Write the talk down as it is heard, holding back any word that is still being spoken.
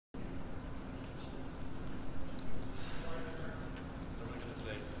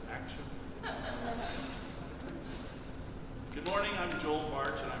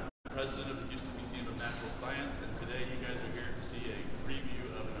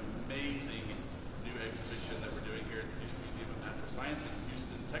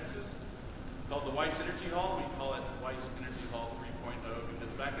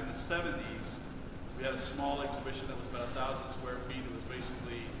small exhibition that was about 1,000 square feet. It was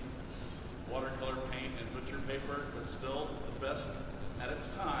basically watercolor paint and butcher paper, but still the best at its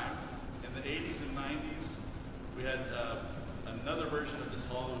time. In the 80s and 90s, we had another version of this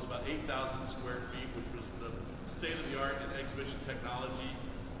hall that was about 8,000 square feet, which was the state-of-the-art in exhibition technology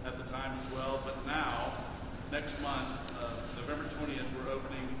at the time as well. But now, next month, November 20th, we're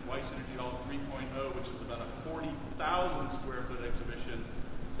opening Wiess Energy Hall 3.0, which is about a 40,000 square foot exhibition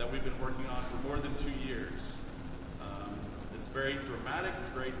that we've been working on for more than 2 years. It's very dramatic,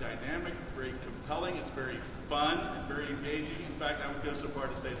 it's very dynamic, it's very compelling, it's very fun, and very engaging. In fact, I would go so far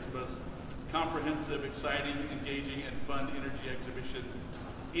to say it's the most comprehensive, exciting, engaging, and fun energy exhibition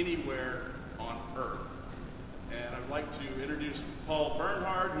anywhere on Earth. And I'd like to introduce Paul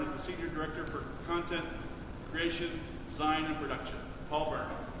Bernhard, who's the Senior Director for Content Creation, Design, and Production. Paul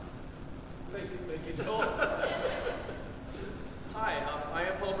Bernhard. Thank you, Joel. Hi, I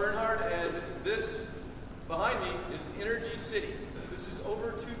am Paul Bernhard, and this behind me is Energy City. This is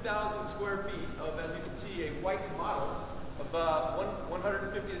over 2,000 square feet of, as you can see, a white model of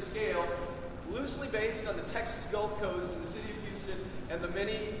 150 to scale, loosely based on the Texas Gulf Coast and the city of Houston and the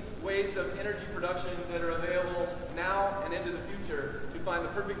many ways of energy production that are available now and into the future to find the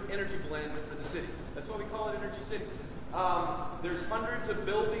perfect energy blend for the city. That's why we call it Energy City. There's hundreds of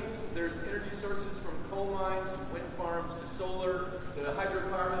buildings. There's energy sources from coal mines to wind farms to solar to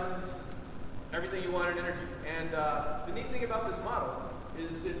hydrocarbons, everything you want in energy. And the neat thing about this model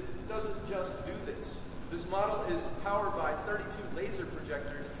is it doesn't just do this. This model is powered by 32 laser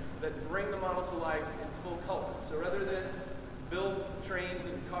projectors that bring the model to life in full color. So rather than build trains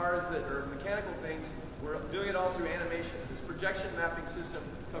and cars that are mechanical things, we're doing it all through animation. This projection mapping system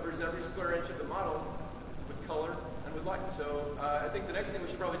covers every square inch of the model with color and with light. So I think the next thing we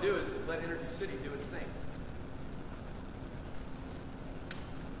should probably do is let Energy City do its thing.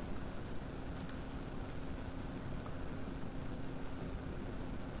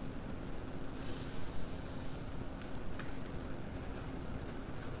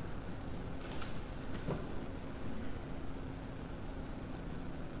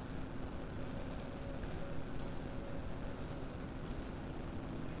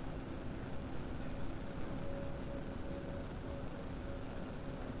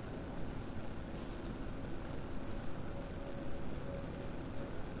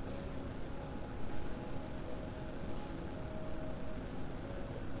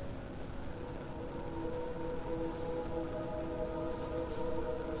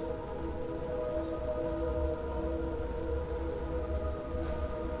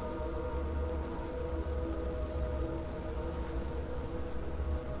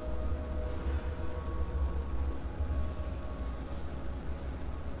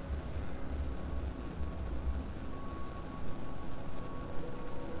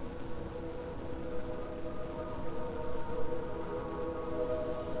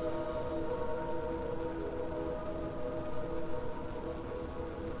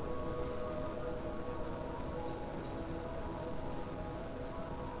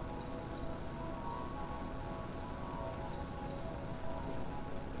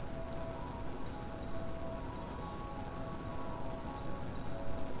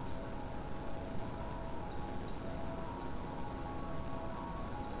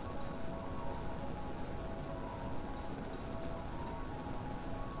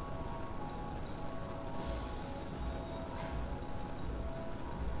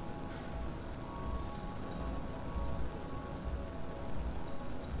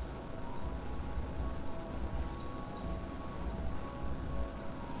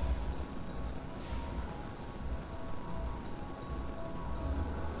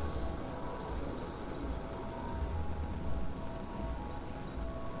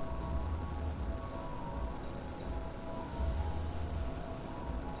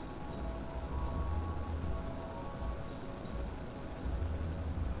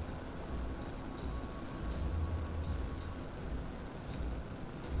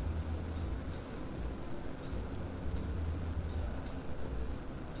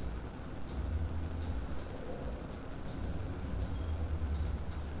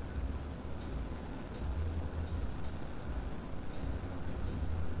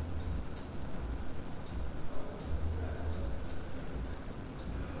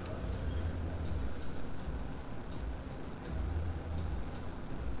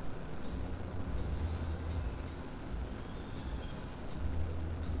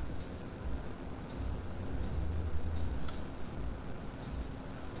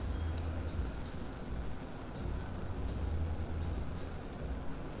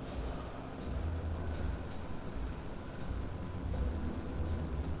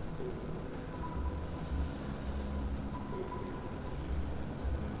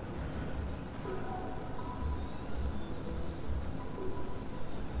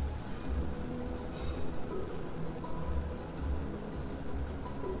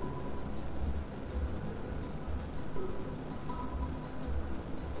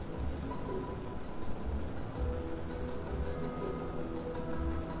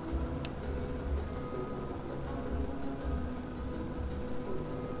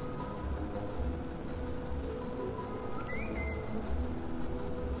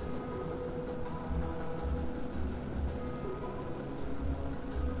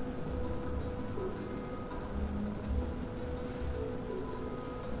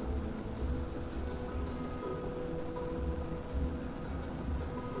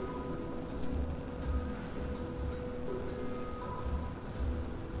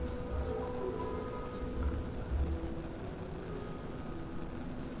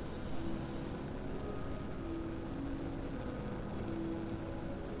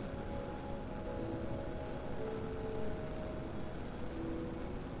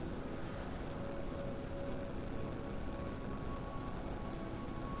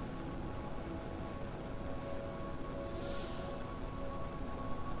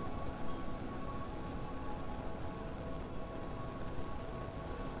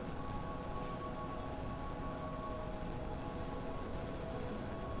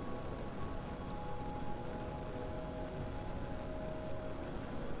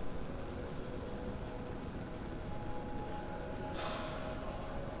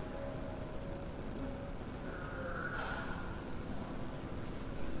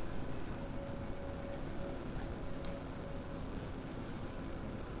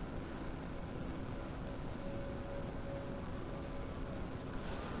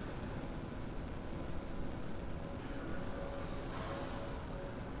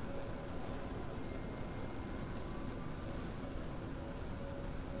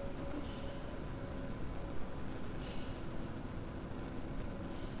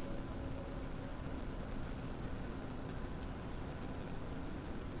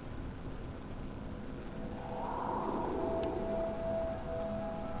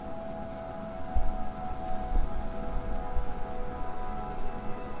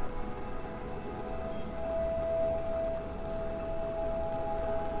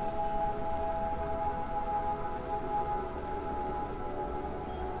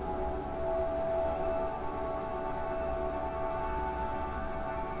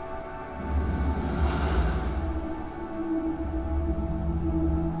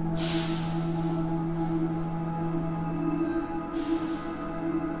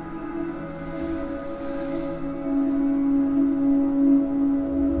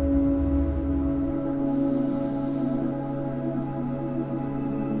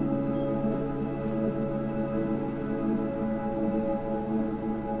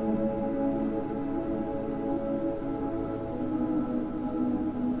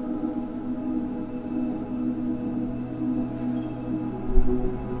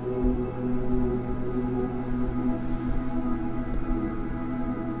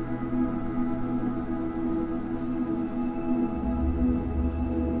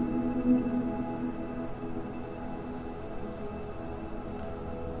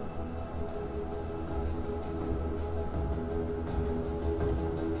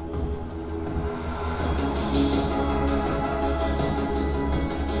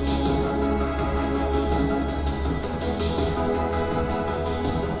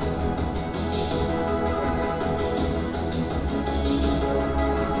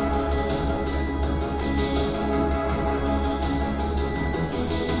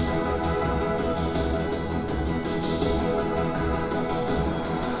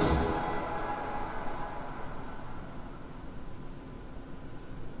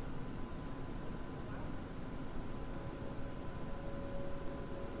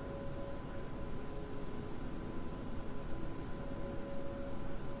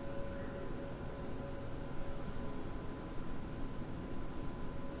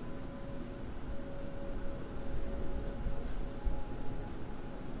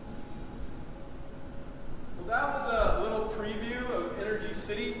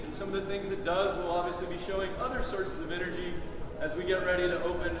 showing other sources of energy as we get ready to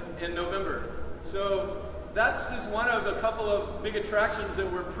open in November. So that's just one of a couple of big attractions that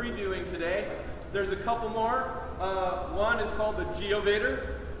we're previewing today. There's a couple more. One is called the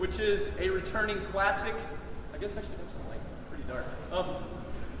Geovator, which is a returning classic. I guess I should have some light. Pretty dark.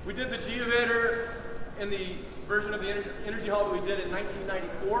 We did the Geovator in the version of the Energy Hall that we did in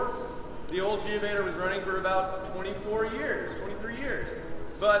 1994. The old Geovator was running for about 23 years.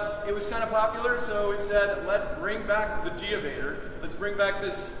 But it was kind of popular, so we said, let's bring back the Geovator. Let's bring back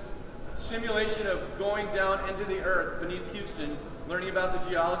this simulation of going down into the earth beneath Houston, learning about the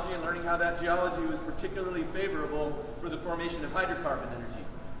geology and learning how that geology was particularly favorable for the formation of hydrocarbon energy.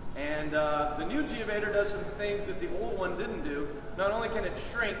 And the new Geovator does some things that the old one didn't do. Not only can it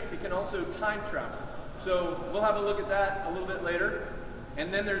shrink, it can also time travel. So we'll have a look at that a little bit later.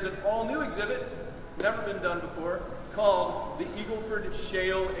 And then there's an all-new exhibit, never been done before, called the Eagle Ford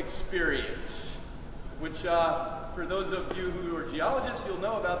Shale Experience, which for those of you who are geologists, you'll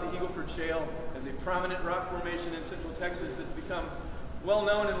know about the Eagle Ford Shale as a prominent rock formation in central Texas. It's become well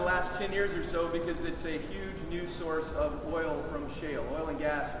known in the last 10 years or so because it's a huge new source of oil from shale, oil and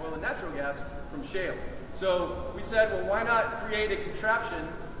natural gas from shale. So we said, well, why not create a contraption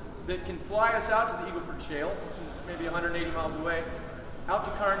that can fly us out to the Eagle Ford Shale, which is maybe 180 miles away, out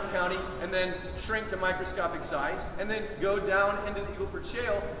to Karnes County, and then shrink to microscopic size, and then go down into the Eagle Ford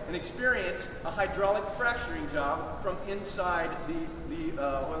Shale and experience a hydraulic fracturing job from inside the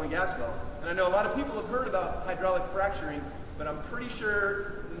oil and gas well. And I know a lot of people have heard about hydraulic fracturing, but I'm pretty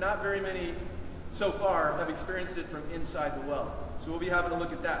sure not very many so far have experienced it from inside the well. So we'll be having a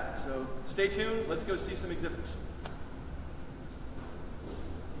look at that. So stay tuned, let's go see some exhibits.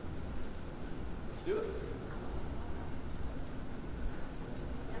 Let's do it.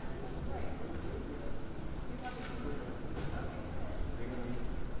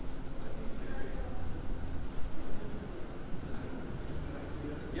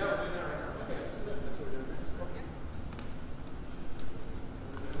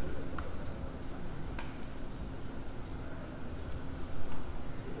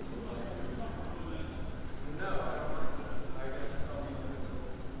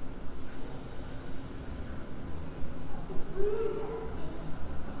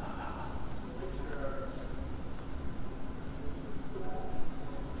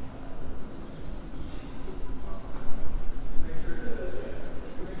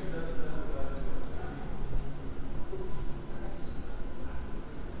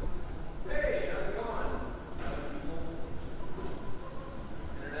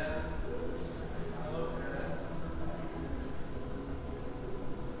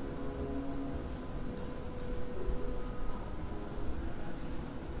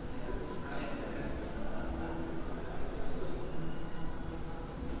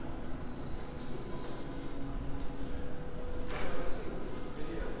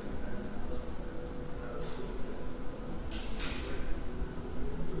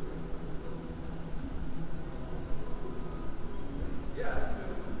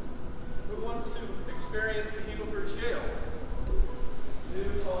 Experience the Eagle Ford Shale.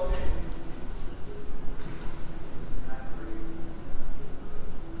 New tall game.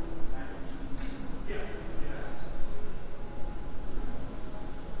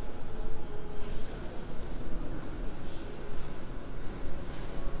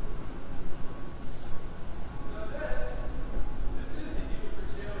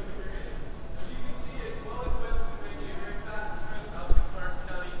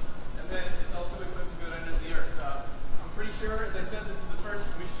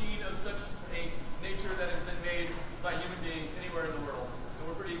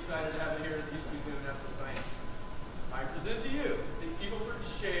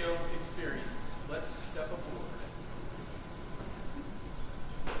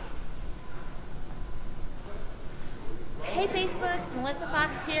 Hey Facebook, Melissa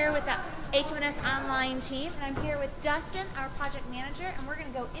Fox here with the HMNS online team, and I'm here with Dustin, our project manager, and we're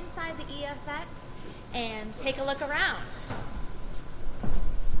going to go inside the EFX and take a look around.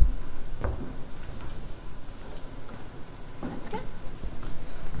 Let's go.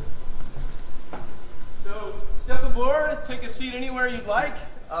 So step aboard, take a seat anywhere you'd like.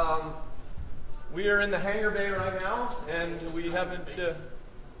 We are in the hangar bay right now, and we haven't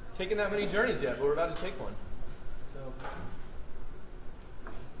taken that many journeys yet, but we're about to take one. So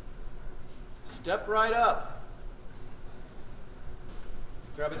step right up.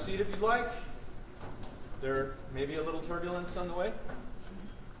 Grab a seat if you'd like. There may be a little turbulence on the way.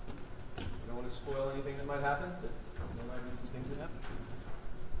 I don't want to spoil anything that might happen, but there might be some things that happen.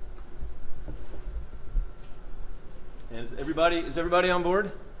 And is everybody on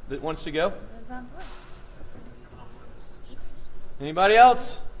board that wants to go? It's on board. Anybody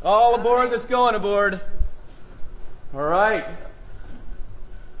else? All aboard that's going aboard. All right.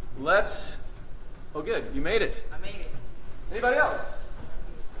 Let's, oh good, you made it. I made it. Anybody else?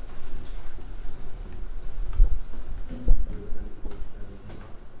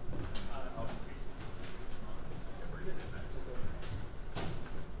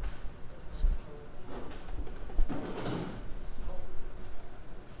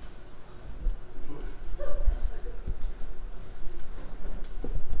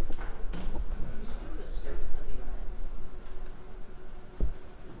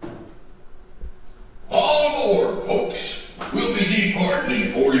 All aboard, folks. We'll be departing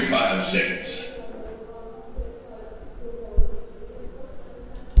in 45 seconds.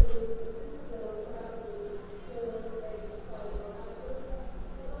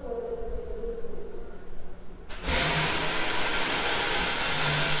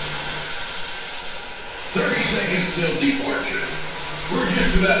 Seconds till departure. We're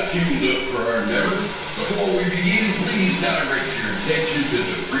just about fueled up for our endeavor. Before we begin, please direct your attention to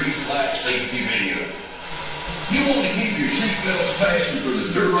the pre-flight safety video. You want to keep your seatbelts fastened for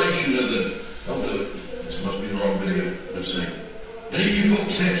the duration of the... Don't do it. This must be the wrong video. Let's see. Any of you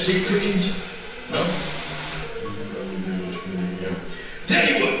folks have seat cushions? No? Tell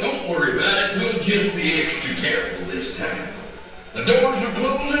you what, don't worry about it. We'll just be extra careful this time. The doors are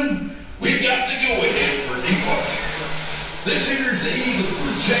closing. We've got the go-ahead for departure. This here's the Eagle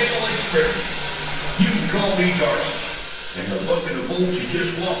Ford Shale Experience. You can call me Darcy. And the bucket of bolts you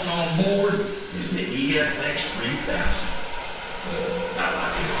just walked on board is the EFX 3000. I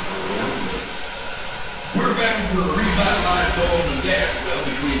like it. We're bound for a revitalized oil and gas well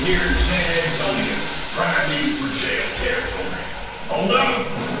between here and San Antonio, prime Eagle Ford Shale territory. Hold on.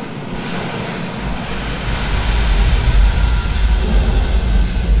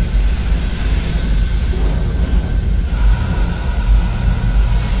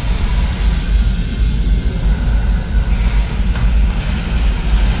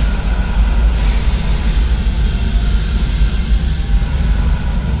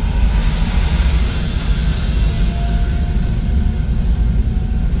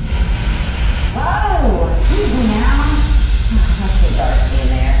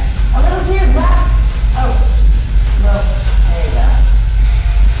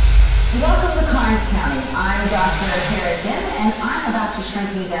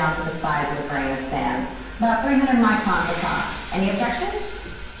 Shrinking down to the size of a grain of sand. About 300 microns across. Any objections?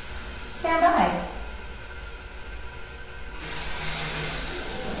 Stand by.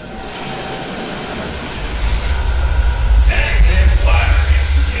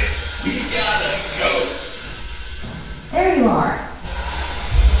 We gotta go. There you are.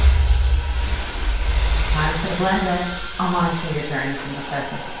 Time for the blender. I'll monitor your journey from the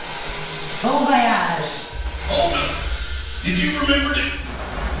surface. Bon voyage. Hold up. Did you remember it?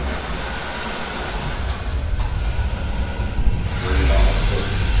 Turn it off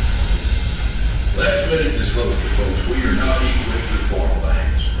first. Last minute disclosure, folks. We are not equipped with bar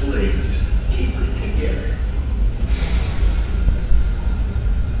lines. Please keep it together.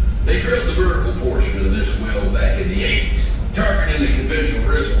 They drilled the vertical portion of this well back in the 80s, targeting the conventional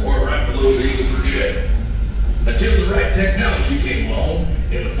reservoir right below the Eagle Ford Shale. Until the right technology came along,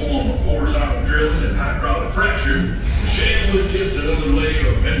 in the form of horizontal drilling and hydraulic fracture, the shale was just another layer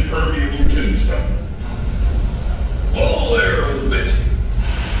of impermeable tombstone. All there, old Betsy.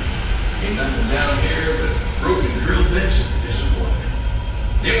 Ain't nothing down here but broken drill bits and disappointment.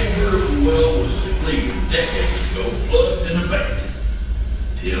 The old vertical well was depleted decades ago, plugged and abandoned.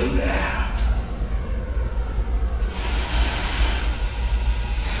 Till now.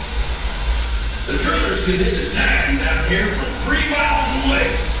 The drillers can hit a dime down here from 3 miles away.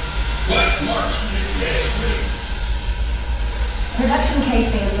 Quite marksman, if you ask me. Production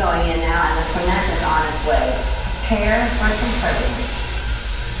casing is going in now and the cement is on its way. Prepare for some turbulence.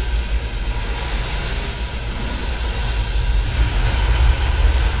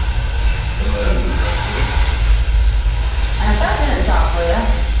 And if that didn't drop for you,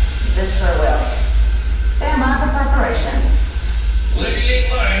 this sure will. Stand by for perforation. Lady ain't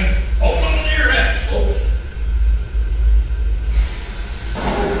lying. Hold on to your hats, folks.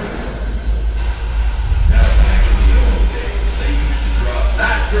 Now back in the old days, they used to drop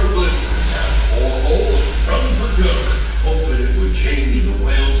nitroglycerin down the borehole and run for cover, hoping it would change the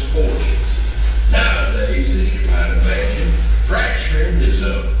well's fortunes. Nowadays, as you might imagine, fracturing is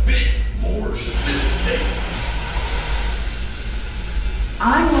a bit more sophisticated.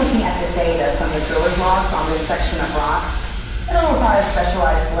 I'm looking at the data from the driller's logs on this section of rock. It'll require a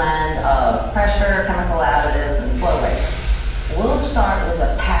specialized blend of pressure, chemical additives, and flow rate. We'll start with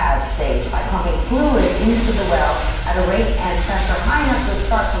the pad stage by pumping fluid into the well at a rate and pressure high enough to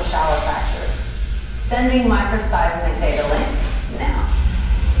start some shallow fractures. Sending microseismic data link now.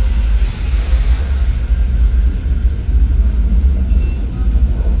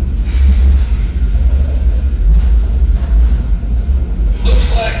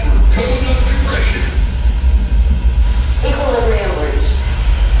 Looks like we're coming up to pressure. Equilibrium reached.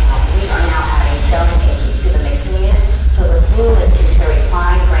 We are now adding gelling agents to the mixing unit, so the fluid can carry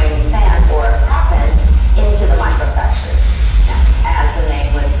fine-grained sand or proppants into the microfractures. Now, as the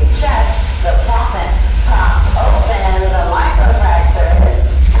name would suggest, the proppant props open the microfractures,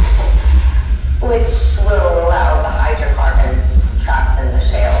 which will allow the hydrocarbons trapped in the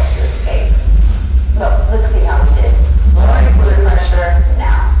shale to escape. Well, let's see how we did. Lowering fluid pressure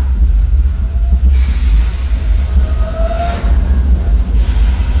now.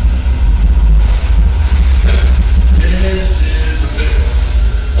 This is a bit.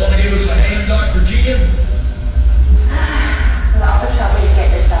 Want to give us a hand, Dr. Gia? With all the trouble you get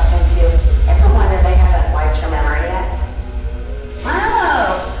yourself into, it's a wonder they haven't wiped your memory yet. Oh,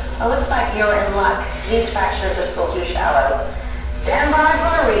 well, looks like you're in luck. These fractures are still too shallow. Stand by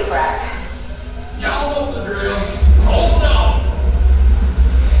for a refrac. Y'all know the drill. Hold on.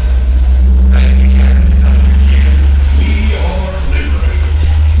 Thank you, Captain Dr. Gia. We are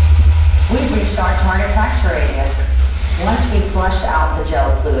liberated. We've reached our target fracture radius. Once we flush out the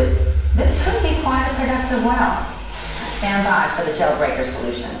gel fluid, this could be quite a productive well. Stand by for the gel breaker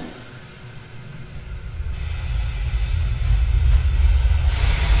solution.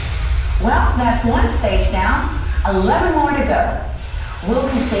 Well, that's one stage down, 11 more to go. We'll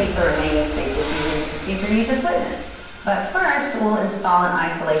complete the remaining stages using the procedure you just witnessed. But first, we'll install an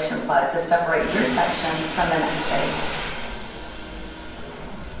isolation plug to separate your section from the next stage.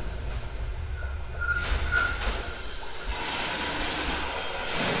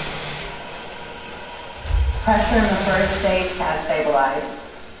 Pressure in the first stage has stabilized.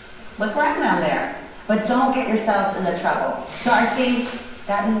 Look around down there, but don't get yourselves into trouble. Darcy,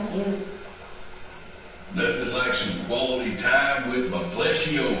 that means you. Nothing like some quality time with my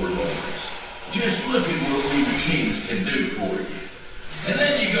fleshy overlords. Just look at what we machinists can do for you. And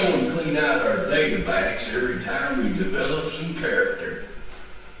then you go and clean out our data banks every time we develop some character.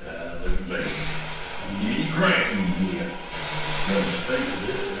 Look at me. I'm getting cranky here. Come to think of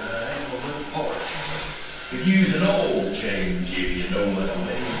it, I am a little parched. Could use an oil change if you know what I mean.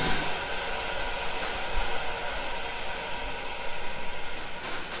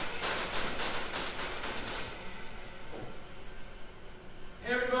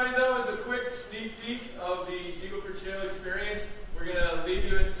 Hey everybody, that was a quick sneak peek of the Eagle Ford Shale Experience. We're going to leave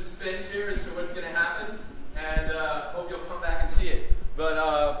you in suspense here as to what's going to happen, and hope you'll come back and see it.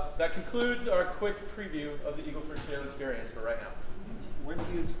 But that concludes our quick preview of the Eagle Ford Shale Experience for right now. When do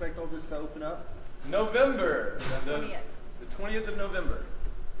you expect all this to open up? November, the 20th. 20th of November.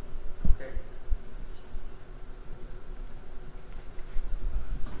 Okay.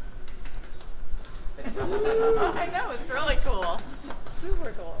 I know, it's really cool.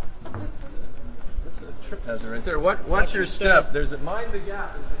 Super cool. That's a trip hazard right there. Watch your step. There's a mind the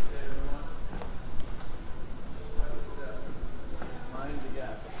gap, as they say, everyone. Mind the step. Mind the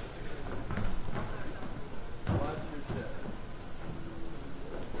gap. Watch your step. Watch your step.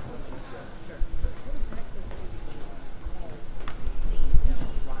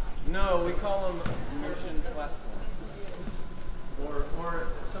 No, we call them motion platforms. Or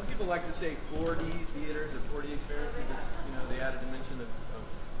some people like to say 4D theaters or 4D experience because it's, you know, they add a dimension of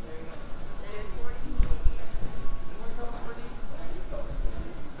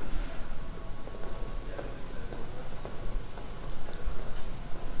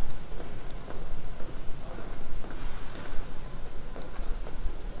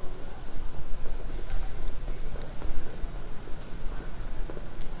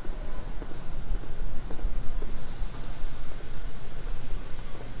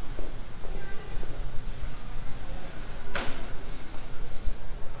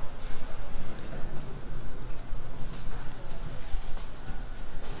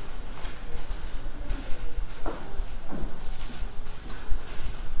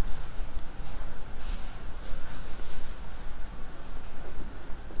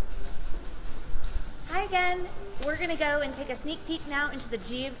Again, we're going to go and take a sneak peek now into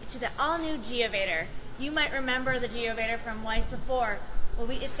the all-new Geovator. You might remember the Geovator from Wiess before. Well,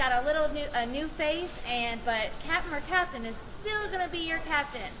 it's got a new face, but Captain is still going to be your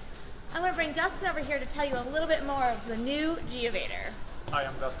captain. I'm going to bring Dustin over here to tell you a little bit more of the new Geovator. Hi,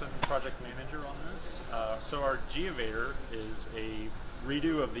 I'm Dustin, project manager on this. So our Geovator is a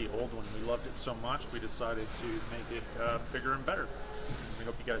redo of the old one. We loved it so much, we decided to make it bigger and better. We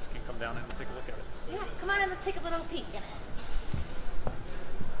hope you guys can come down and take a look at it. Yeah, come on and let's take a little peek in it.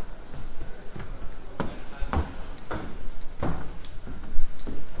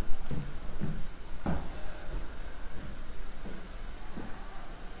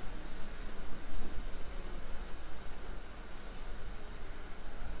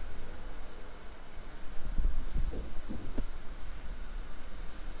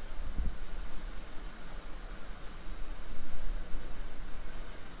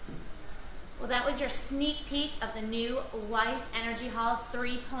 Well, that was your sneak peek of the new Wiess Energy Hall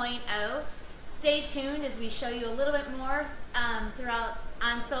 3.0. Stay tuned as we show you a little bit more throughout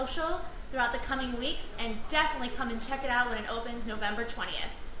on social throughout the coming weeks, and definitely come and check it out when it opens November 20th.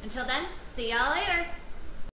 Until then, see y'all later.